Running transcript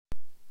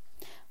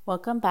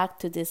Welcome back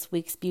to this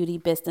week's Beauty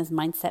Business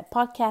Mindset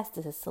podcast.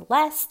 This is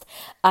Celeste.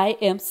 I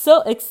am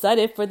so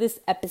excited for this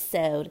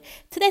episode.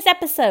 Today's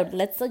episode,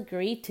 let's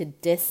agree to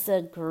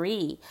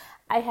disagree.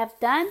 I have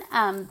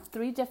done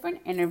 3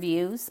 different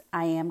interviews.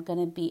 I am going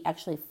to be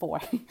actually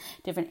 4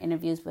 different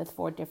interviews with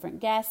 4 different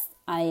guests.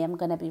 I am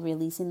going to be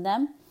releasing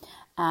them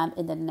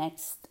in the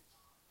next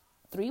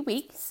 3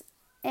 weeks.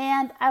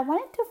 And I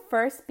wanted to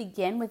first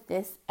begin with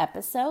this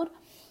episode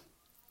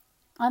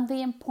on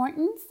the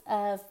importance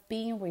of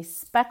being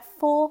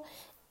respectful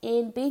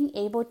in being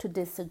able to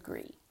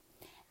disagree.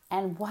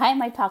 And why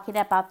am I talking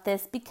about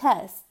this?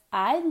 Because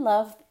I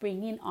love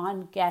bringing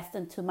on guests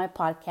into my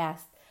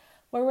podcast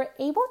where we're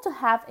able to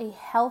have a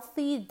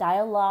healthy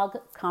dialogue,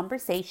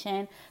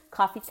 conversation,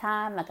 coffee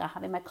time, like I'm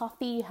having my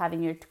coffee,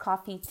 having your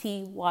coffee,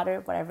 tea,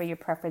 water, whatever your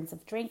preference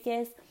of drink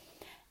is.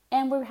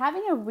 And we're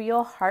having a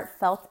real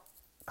heartfelt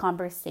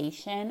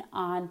conversation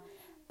on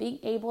being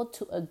able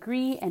to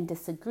agree and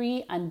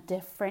disagree on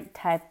different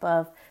type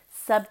of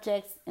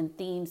subjects and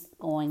themes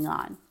going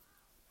on.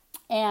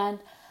 And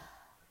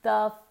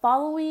the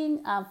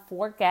following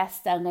 4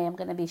 guests that I am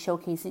going to be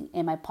showcasing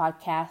in my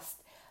podcast,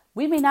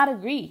 we may not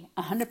agree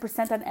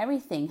 100% on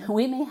everything.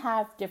 We may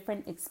have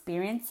different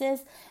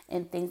experiences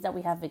and things that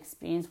we have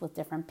experienced with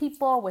different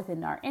people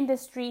within our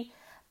industry.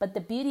 But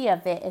the beauty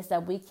of it is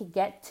that we could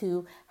get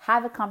to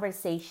have a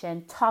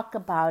conversation, talk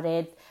about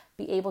it,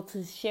 be able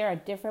to share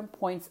different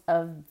points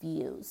of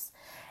views.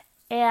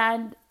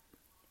 And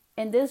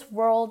in this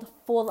world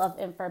full of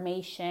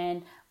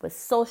information with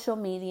social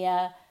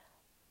media,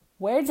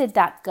 where did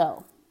that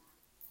go?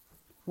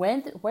 Where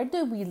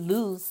did we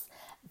lose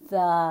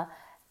the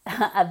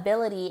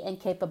ability and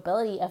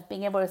capability of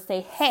being able to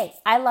say, hey,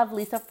 I love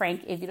Lisa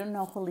Frank. If you don't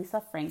know who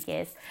Lisa Frank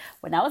is,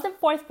 when I was in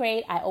 4th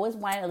grade, I always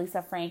wanted a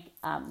Lisa Frank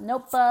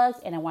notebook,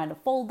 and I wanted a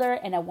folder,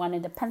 and I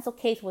wanted a pencil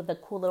case with the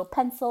cool little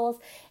pencils.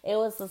 It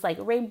was just like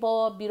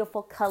rainbow,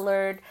 beautiful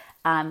colored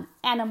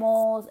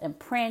animals and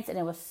prints, and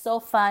it was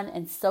so fun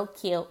and so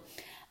cute.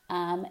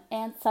 And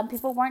some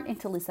people weren't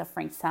into Lisa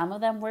Frank. Some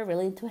of them were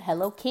really into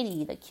Hello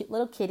Kitty, the cute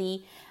little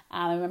kitty.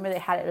 I remember they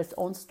had its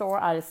own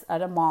store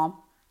at a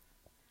mall.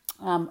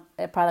 Probably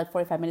like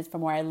 45 minutes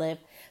from where I live,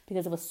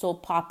 because it was so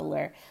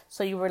popular.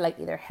 So you were like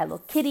either Hello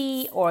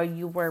Kitty or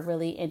you were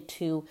really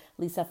into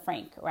Lisa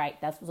Frank, right?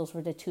 Those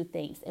were the 2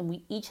 things. And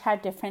we each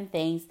had different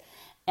things.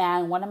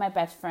 And one of my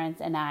best friends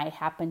and I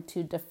happened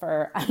to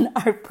differ on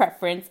our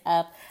preference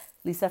of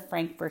Lisa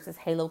Frank versus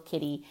Hello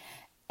Kitty.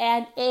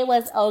 And it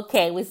was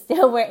okay. We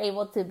still were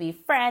able to be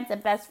friends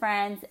and best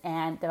friends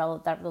and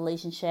develop that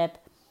relationship.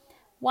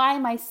 Why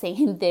am I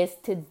saying this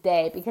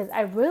today? Because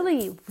I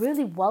really,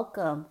 really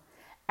welcome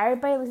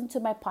everybody listen to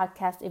my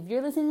podcast. If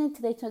you're listening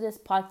today to this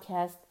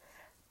podcast,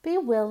 be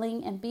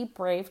willing and be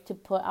brave to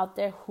put out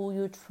there who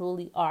you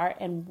truly are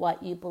and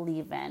what you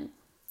believe in.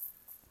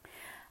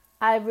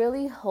 I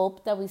really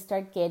hope that we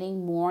start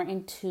getting more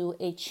into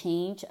a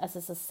change as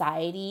a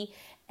society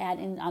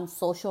and on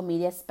social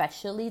media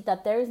especially,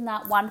 that there is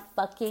not one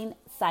fucking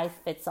size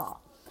fits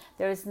all.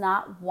 There is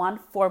not one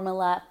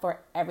formula for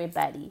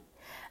everybody.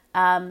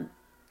 And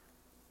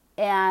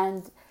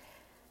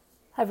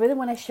I really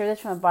want to share this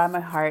from the bottom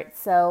of my heart.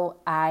 So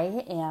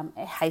I am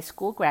a high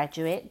school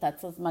graduate.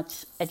 That's as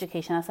much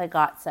education as I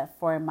got, except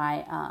for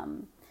my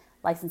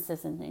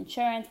licenses in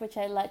insurance, which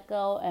I let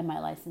go, and my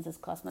licenses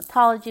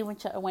cosmetology,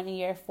 which I went a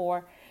year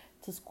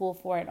to school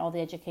for, and all the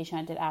education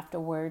I did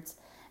afterwards.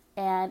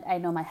 And I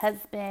know my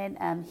husband,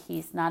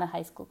 he's not a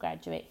high school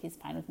graduate. He's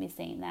fine with me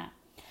saying that.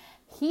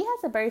 He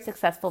has a very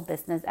successful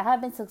business. I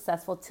have been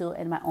successful too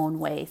in my own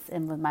ways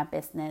and with my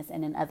business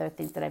and in other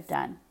things that I've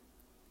done.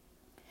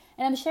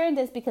 And I'm sharing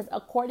this because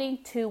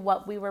according to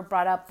what we were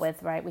brought up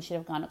with, right, we should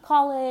have gone to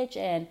college,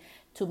 and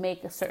to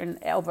make a certain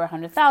over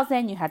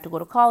 100,000, you had to go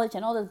to college,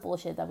 and all this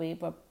bullshit that we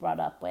were brought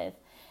up with.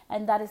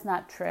 And that is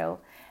not true.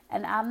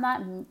 And I'm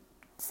not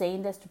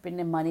saying this to bring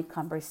the money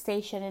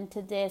conversation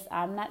into this.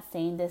 I'm not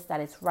saying this that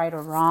it's right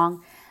or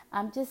wrong.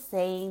 I'm just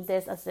saying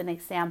this as an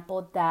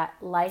example that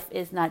life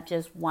is not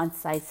just one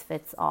size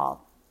fits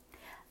all.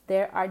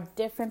 There are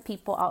different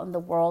people out in the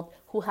world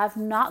who have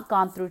not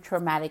gone through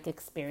traumatic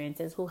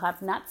experiences, who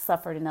have not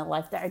suffered in their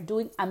life, that are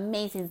doing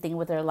amazing things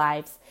with their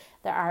lives,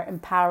 that are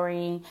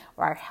empowering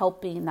or are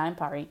helping, not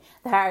empowering,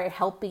 that are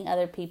helping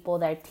other people,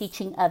 that are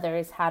teaching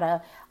others how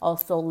to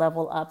also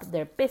level up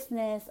their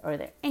business or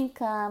their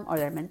income or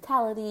their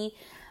mentality.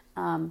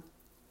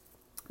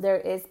 There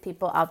is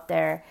people out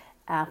there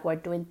who are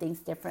doing things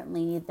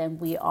differently than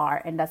we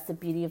are. And that's the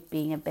beauty of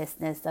being in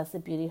business. That's the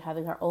beauty of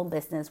having our own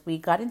business. We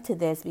got into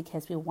this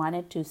because we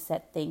wanted to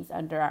set things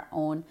under our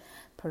own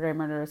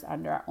perimeters,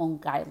 under our own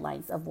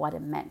guidelines of what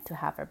it meant to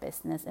have our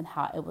business and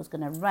how it was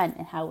going to run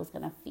and how it was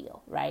going to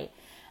feel, right?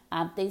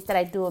 Things that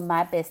I do in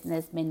my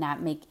business may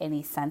not make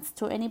any sense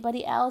to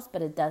anybody else,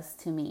 but it does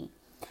to me.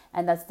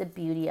 And that's the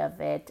beauty of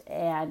it.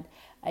 And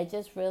I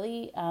just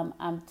really,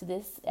 to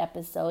this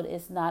episode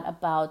is not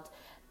about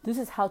this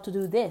is how to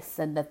do this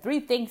and the 3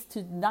 things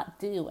to not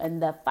do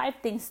and the 5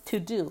 things to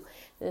do.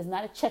 It is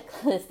not a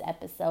checklist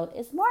episode.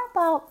 It's more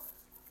about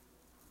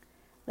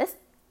let's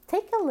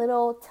take a a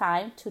little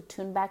time to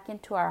tune back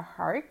into our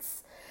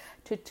hearts,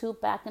 to tune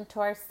back into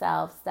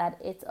ourselves, that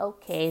it's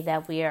okay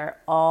that we are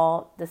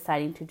all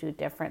deciding to do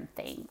different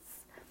things.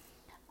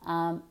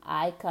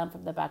 I come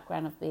from the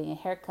background of being a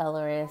hair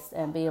colorist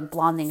and being a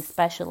blonding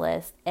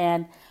specialist.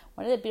 And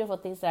one of the beautiful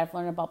things that I've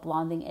learned about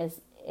blonding is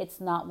it's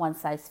not one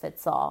size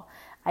fits all.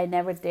 I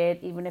never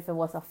did, even if it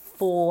was a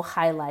full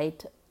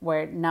highlight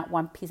where not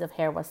one piece of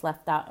hair was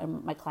left out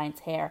in my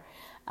client's hair.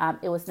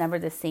 It was never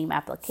the same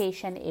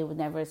application. It would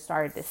never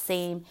started the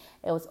same.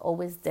 It was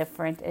always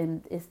different.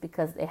 And it's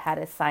because it had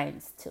a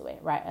science to it,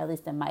 right? At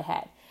least in my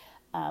head.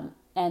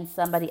 And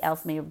somebody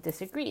else may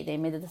disagree. They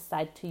may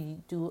decide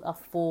to do a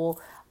full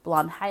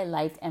blonde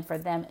highlight, and for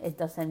them, it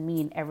doesn't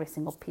mean every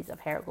single piece of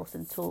hair goes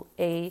into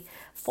a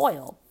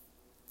foil.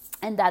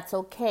 And that's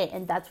okay.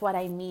 And that's what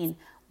I mean.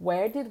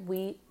 Where did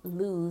we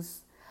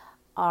lose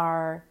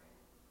our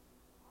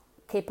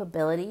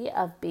capability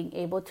of being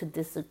able to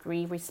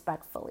disagree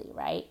respectfully,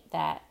 right?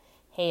 That,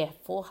 hey, a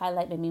full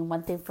highlight may mean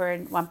one thing for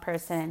one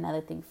person,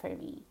 another thing for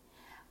me.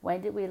 When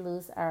did we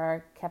lose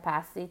our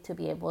capacity to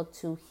be able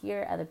to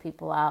hear other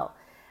people out?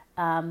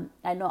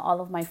 I know all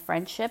of my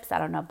friendships. I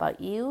don't know about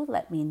you.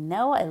 Let me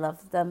know. I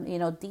love them.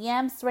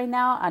 DMs right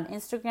now on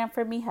Instagram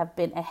for me have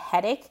been a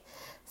headache.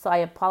 So I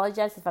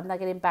apologize if I'm not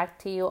getting back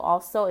to you.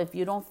 Also, if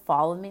you don't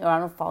follow me or I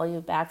don't follow you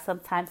back,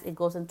 sometimes it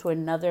goes into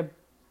another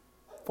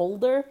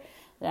folder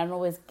that I don't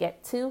always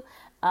get to.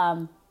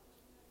 But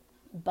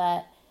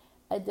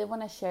I did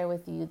want to share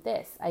with you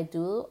this. I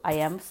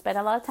am spend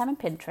a lot of time on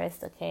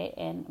Pinterest, okay,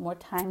 and more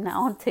time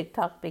now on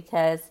TikTok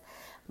because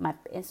my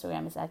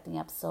Instagram is acting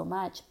up so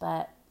much.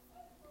 But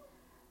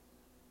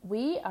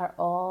we are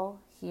all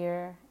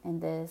here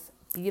in this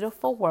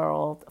beautiful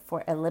world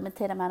for a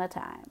limited amount of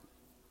time.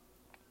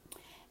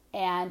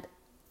 And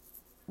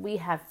we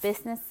have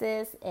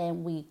businesses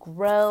and we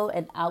grow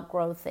and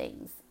outgrow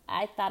things.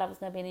 I thought I was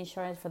going to be in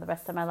insurance for the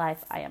rest of my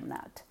life. I am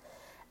not.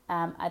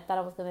 I thought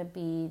I was going to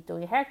be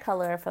doing hair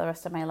color for the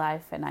rest of my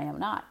life, and I am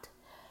not.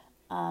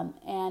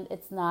 And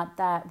it's not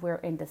that we're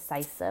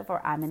indecisive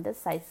or I'm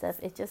indecisive.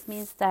 It just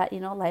means that,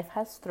 life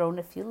has thrown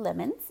a few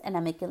lemons and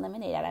I'm making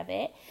lemonade out of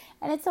it.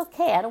 And it's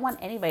okay. I don't want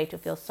anybody to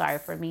feel sorry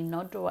for me,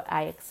 nor do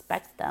I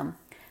expect them.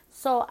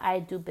 So I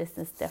do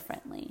business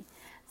differently.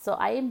 So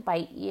I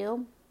invite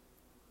you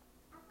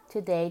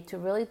today to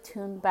really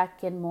tune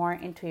back in more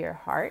into your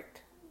heart,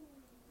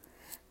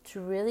 to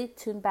really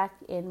tune back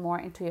in more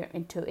into your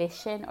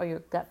intuition or your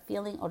gut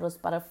feeling or those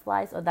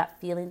butterflies or that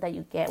feeling that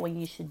you get when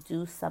you should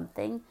do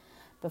something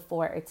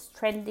before it's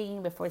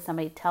trending, before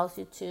somebody tells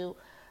you to.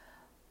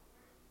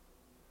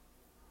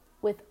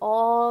 With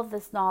all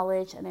this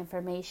knowledge and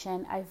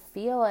information, I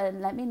feel,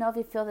 and let me know if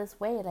you feel this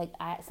way,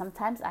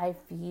 sometimes I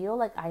feel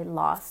like I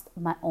lost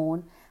my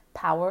own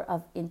power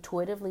of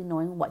intuitively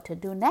knowing what to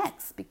do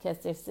next, because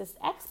there's this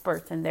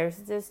experts and there's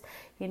this,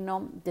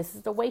 this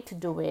is the way to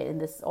do it,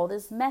 and all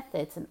these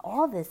methods and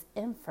all this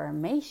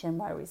information,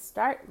 where we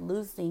start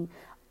losing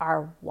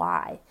our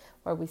why,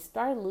 where we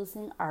start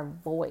losing our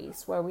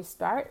voice, where we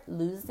start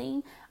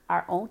losing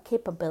our own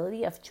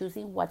capability of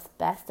choosing what's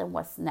best and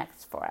what's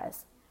next for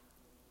us.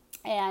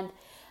 And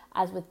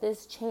as with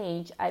this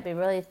change, I've been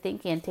really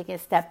thinking, taking a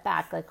step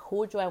back, like,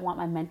 who do I want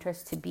my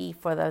mentors to be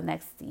for the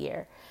next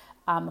year?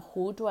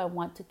 Who do I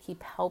want to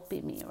keep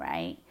helping me,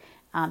 right?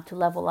 To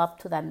level up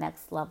to that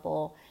next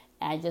level,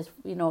 and just,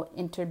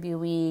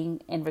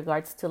 interviewing in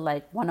regards to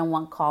like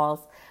one-on-one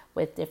calls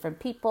with different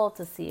people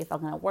to see if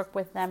I'm going to work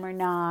with them or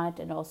not.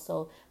 And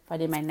also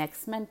finding my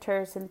next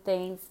mentors and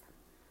things.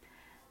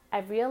 I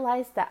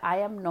realized that I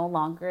am no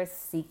longer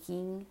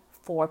seeking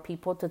for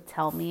people to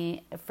tell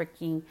me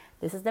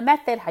this is the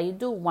method, how you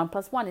do 1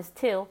 + 1 is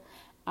 2.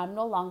 I'm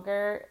no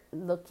longer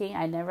looking.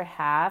 I never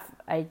have.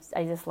 I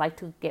just like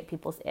to get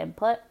people's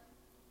input.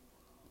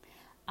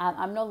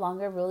 I'm no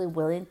longer really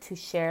willing to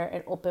share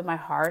and open my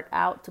heart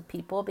out to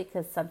people,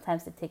 because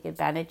sometimes they take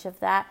advantage of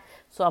that.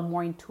 So I'm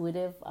more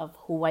intuitive of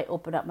who I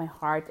open up my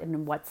heart and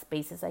in what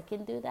spaces I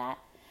can do that.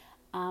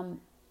 I'm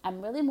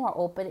really more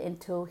open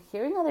into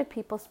hearing other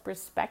people's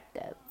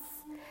perspectives.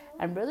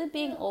 I'm really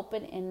being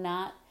open and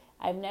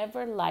I've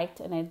never liked,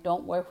 and I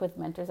don't work with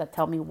mentors that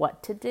tell me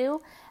what to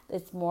do.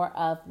 It's more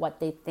of what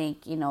they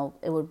think,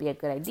 it would be a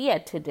good idea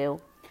to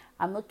do.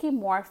 I'm looking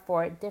more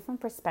for a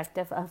different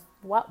perspective of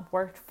what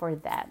worked for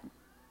them.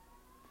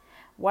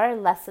 What are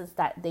lessons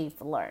that they've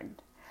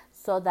learned,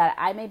 so that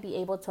I may be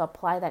able to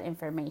apply that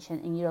information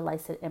and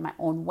utilize it in my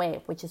own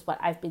way, which is what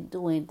I've been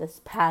doing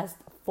this past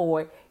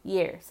 4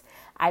 years.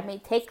 I may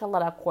take a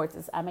lot of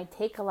courses. I may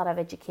take a lot of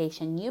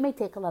education. You may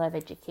take a lot of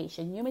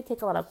education. You may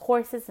take a lot of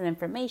courses and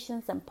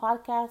informations and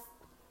podcasts.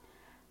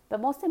 But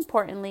most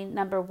importantly,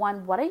 number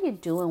one, what are you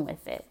doing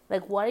with it?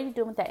 Like, what are you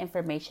doing with that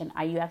information?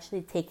 Are you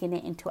actually taking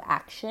it into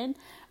action?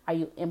 Are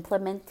you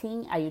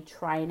implementing? Are you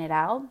trying it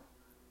out?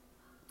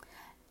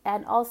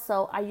 And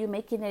also, are you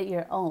making it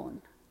your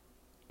own?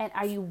 And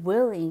are you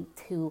willing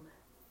to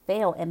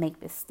fail and make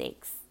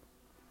mistakes?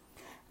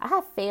 I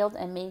have failed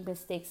and made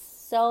mistakes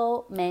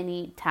so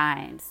many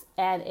times.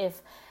 And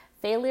if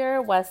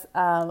failure was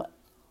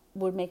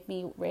would make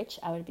me rich,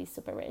 I would be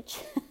super rich.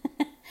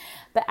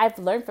 But I've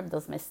learned from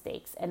those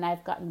mistakes, and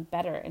I've gotten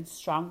better and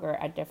stronger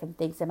at different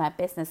things in my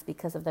business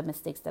because of the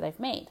mistakes that I've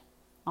made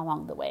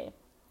along the way.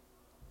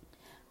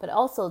 But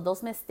also,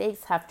 those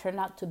mistakes have turned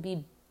out to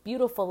be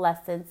beautiful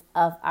lessons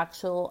of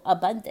actual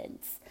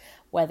abundance,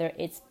 whether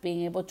it's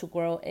being able to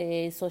grow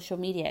a social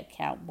media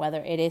account,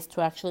 whether it is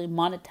to actually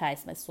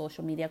monetize my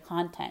social media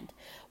content,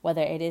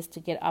 whether it is to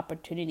get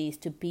opportunities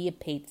to be a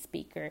paid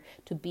speaker,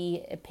 to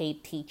be a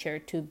paid teacher,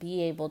 to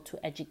be able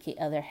to educate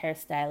other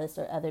hairstylists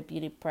or other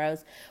beauty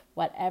pros,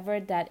 whatever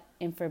that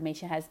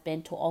information has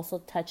been, to also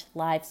touch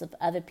lives of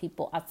other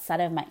people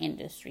outside of my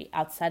industry,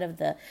 outside of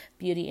the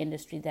beauty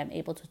industry, that I'm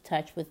able to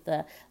touch with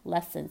the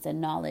lessons and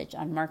knowledge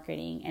on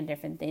marketing and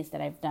different things that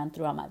I've done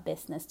throughout my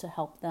business to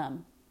help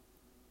them.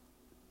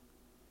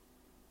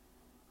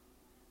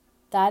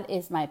 That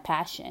is my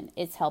passion.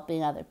 It's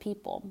helping other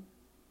people.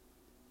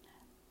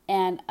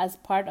 And as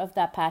part of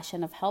that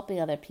passion of helping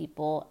other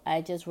people,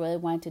 I just really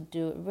wanted to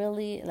do a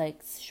really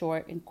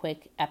short and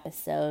quick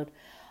episode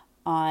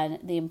on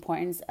the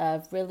importance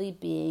of really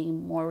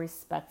being more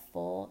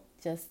respectful.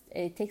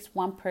 It takes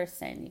one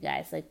person, you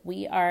guys. If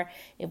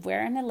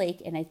we're in a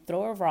lake and I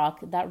throw a rock,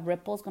 that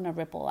ripple is going to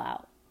ripple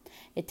out.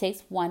 It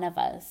takes one of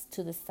us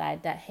to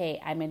decide that, hey,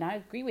 I may not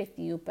agree with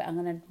you, but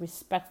I'm going to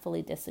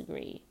respectfully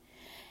disagree.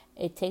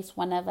 It takes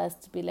one of us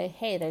to be like,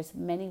 hey, there's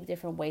many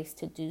different ways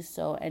to do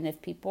so. And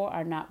if people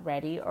are not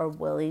ready or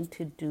willing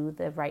to do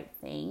the right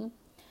thing,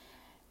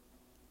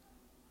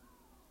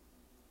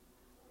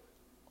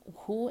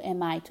 who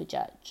am I to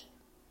judge?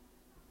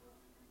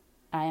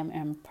 I am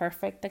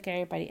imperfect like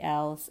everybody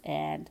else,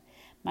 and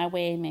my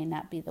way may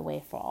not be the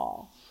way for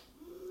all.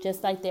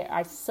 Just like there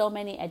are so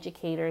many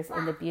educators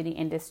in the beauty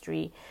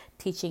industry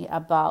teaching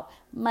about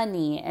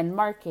money and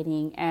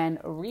marketing and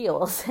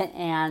reels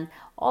and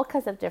all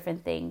kinds of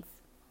different things.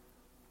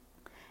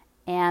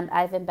 And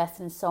I've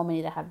invested in so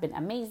many that have been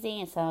amazing,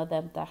 and some of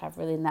them that have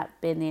really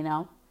not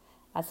been,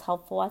 as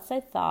helpful as I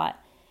thought.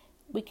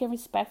 We can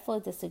respectfully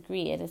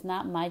disagree. It is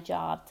not my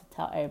job to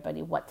tell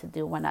everybody what to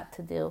do, what not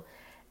to do.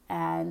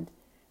 And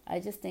I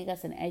just think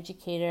as an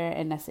educator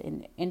and as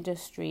an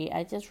industry,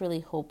 I just really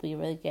hope we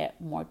really get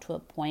more to a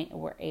point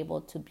where we're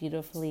able to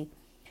beautifully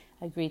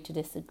agree to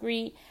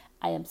disagree.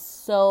 I am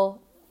so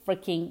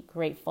freaking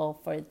grateful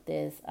for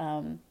this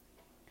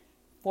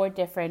 4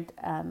 different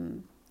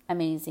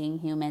amazing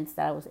humans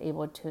that I was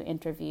able to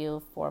interview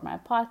for my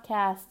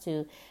podcast,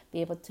 to be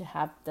able to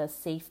have the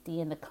safety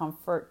and the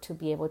comfort to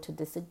be able to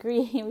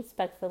disagree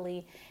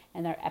respectfully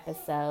in our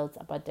episodes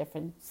about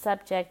different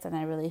subjects. And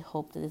I really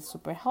hope that it's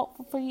super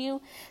helpful for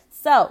you.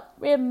 So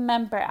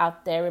remember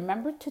out there,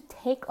 remember to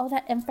take all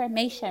that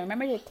information.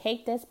 Remember to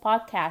take this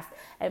podcast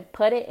and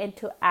put it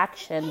into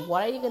action.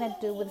 What are you going to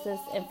do with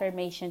this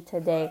information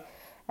today?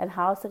 And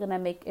how is it going to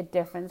make a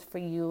difference for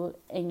you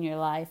in your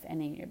life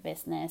and in your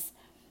business?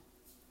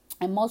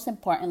 And most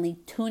importantly,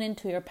 tune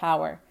into your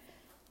power.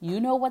 You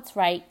know what's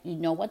right. You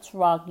know what's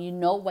wrong. You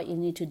know what you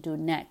need to do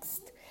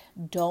next.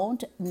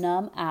 Don't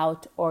numb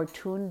out or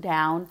tune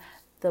down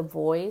the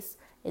voice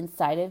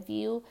inside of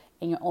you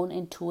and your own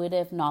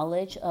intuitive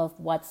knowledge of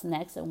what's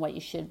next and what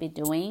you should be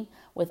doing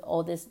with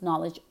all this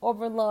knowledge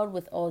overload,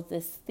 with all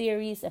these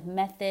theories and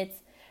methods.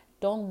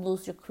 Don't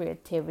lose your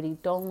creativity.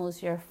 Don't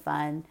lose your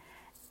fun.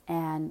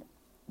 And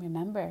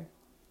remember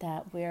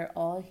that we're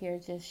all here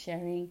just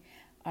sharing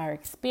our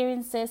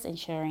experiences and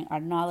sharing our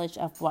knowledge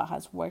of what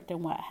has worked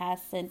and what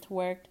hasn't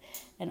worked.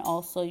 And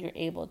also you're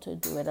able to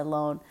do it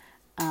alone.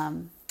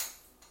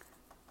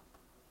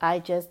 I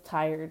just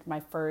hired my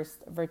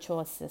first virtual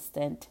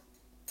assistant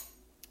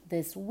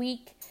this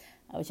week,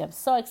 which I'm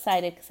so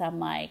excited because I'm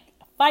like,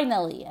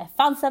 finally, I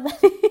found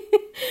somebody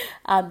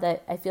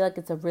that I feel like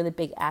it's a really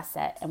big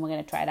asset, and we're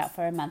going to try it out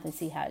for a month and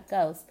see how it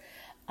goes.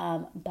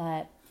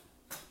 But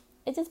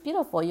it's just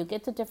beautiful. You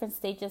get to different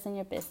stages in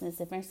your business,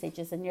 different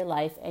stages in your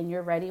life, and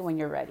you're ready when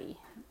you're ready.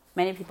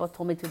 Many people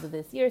told me to do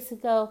this years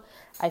ago.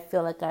 I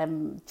feel like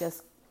I'm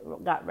just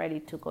got ready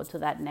to go to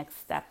that next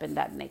step and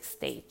that next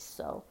stage.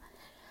 So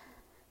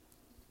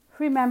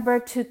remember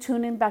to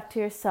tune in back to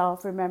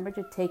yourself. Remember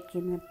to take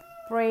in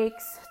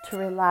breaks, to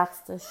relax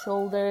the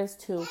shoulders,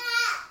 to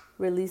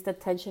release the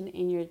tension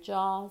in your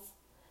jaws.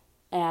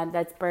 And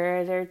that's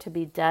better to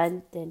be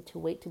done than to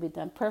wait to be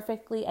done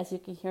perfectly. As you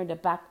can hear in the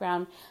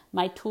background,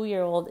 my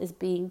 2-year-old is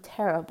being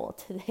terrible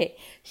today.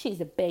 She's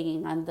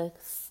banging on the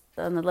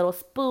little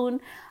spoon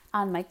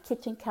on my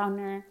kitchen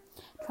counter,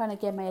 trying to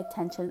get my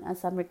attention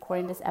as I'm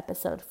recording this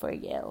episode for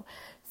you.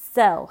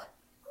 So,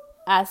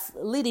 as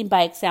leading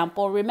by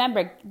example,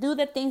 remember, do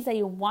the things that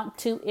you want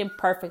to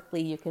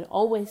imperfectly. You can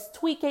always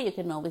tweak it. You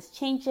can always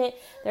change it.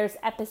 There's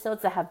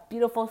episodes that have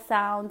beautiful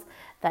sounds,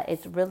 that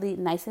is really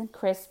nice and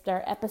crisp. There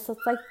are episodes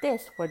like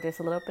this where there's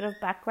a little bit of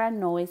background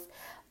noise,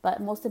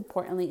 but most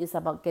importantly, it's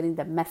about getting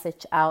the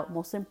message out.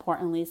 Most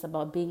importantly, it's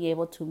about being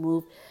able to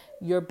move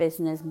your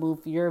business,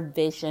 move your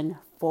vision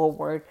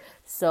forward.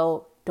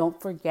 So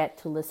don't forget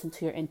to listen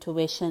to your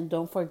intuition.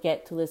 Don't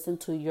forget to listen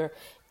to your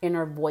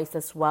inner voice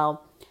as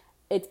well.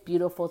 it's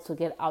beautiful to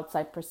get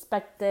outside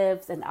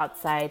perspectives and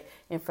outside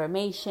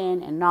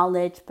information and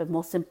knowledge. But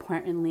most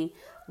importantly,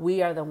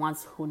 we are the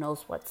ones who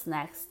knows what's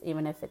next,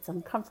 even if it's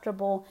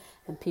uncomfortable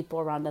and people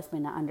around us may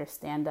not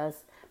understand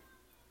us.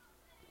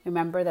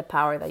 Remember the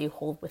power that you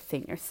hold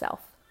within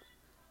yourself.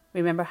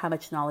 Remember how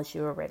much knowledge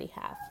you already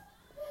have.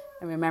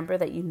 And remember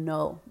that you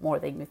know more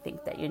than you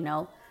think that you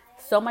know.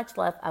 So much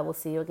love. I will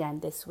see you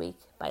again this week.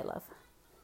 Bye, love.